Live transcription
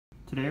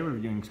Today we're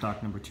reviewing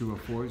stock number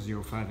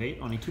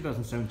 204058 on a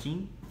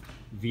 2017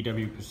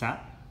 VW Passat,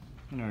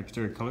 and our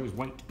exterior color is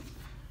white.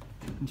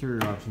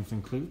 Interior options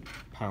include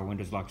power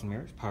windows, locks and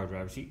mirrors, power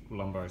driver's seat,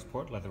 lumbar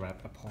support, leather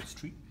wrapped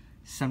upholstery,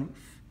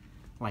 sunroof,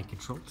 light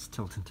controls,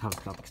 tilt and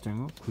telescopic steering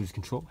wheel, cruise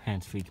control,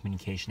 hands-free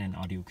communication and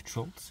audio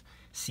controls,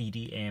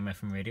 CD, AM,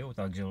 FM radio with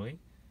auxiliary,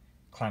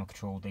 climate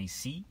controlled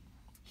AC,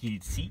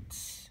 heated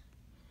seats,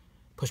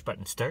 push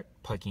button start,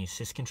 parking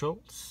assist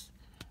controls,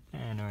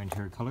 and our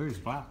interior color is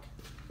black.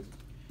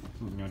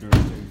 Moving on to our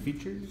exterior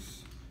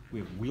features, we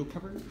have wheel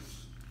covers,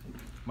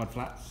 mud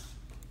flaps,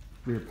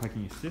 rear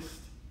parking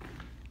assist,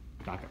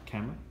 backup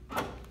camera,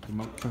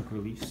 remote trunk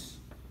release,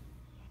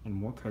 and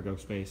more cargo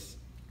space.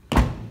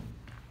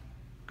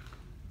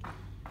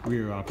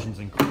 Rear options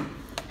include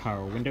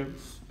power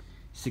windows,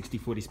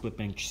 60/40 split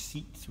bench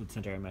seats with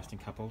center armrest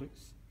and cup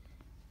holders,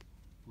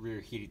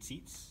 rear heated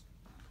seats,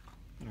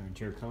 and our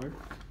interior color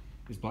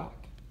is black.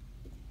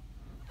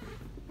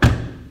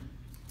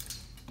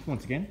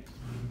 Once again,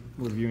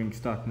 we're reviewing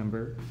stock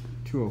number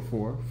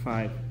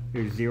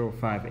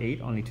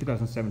 204058 on the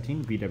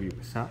 2017 VW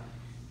Passat,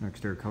 and our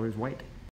exterior color is white.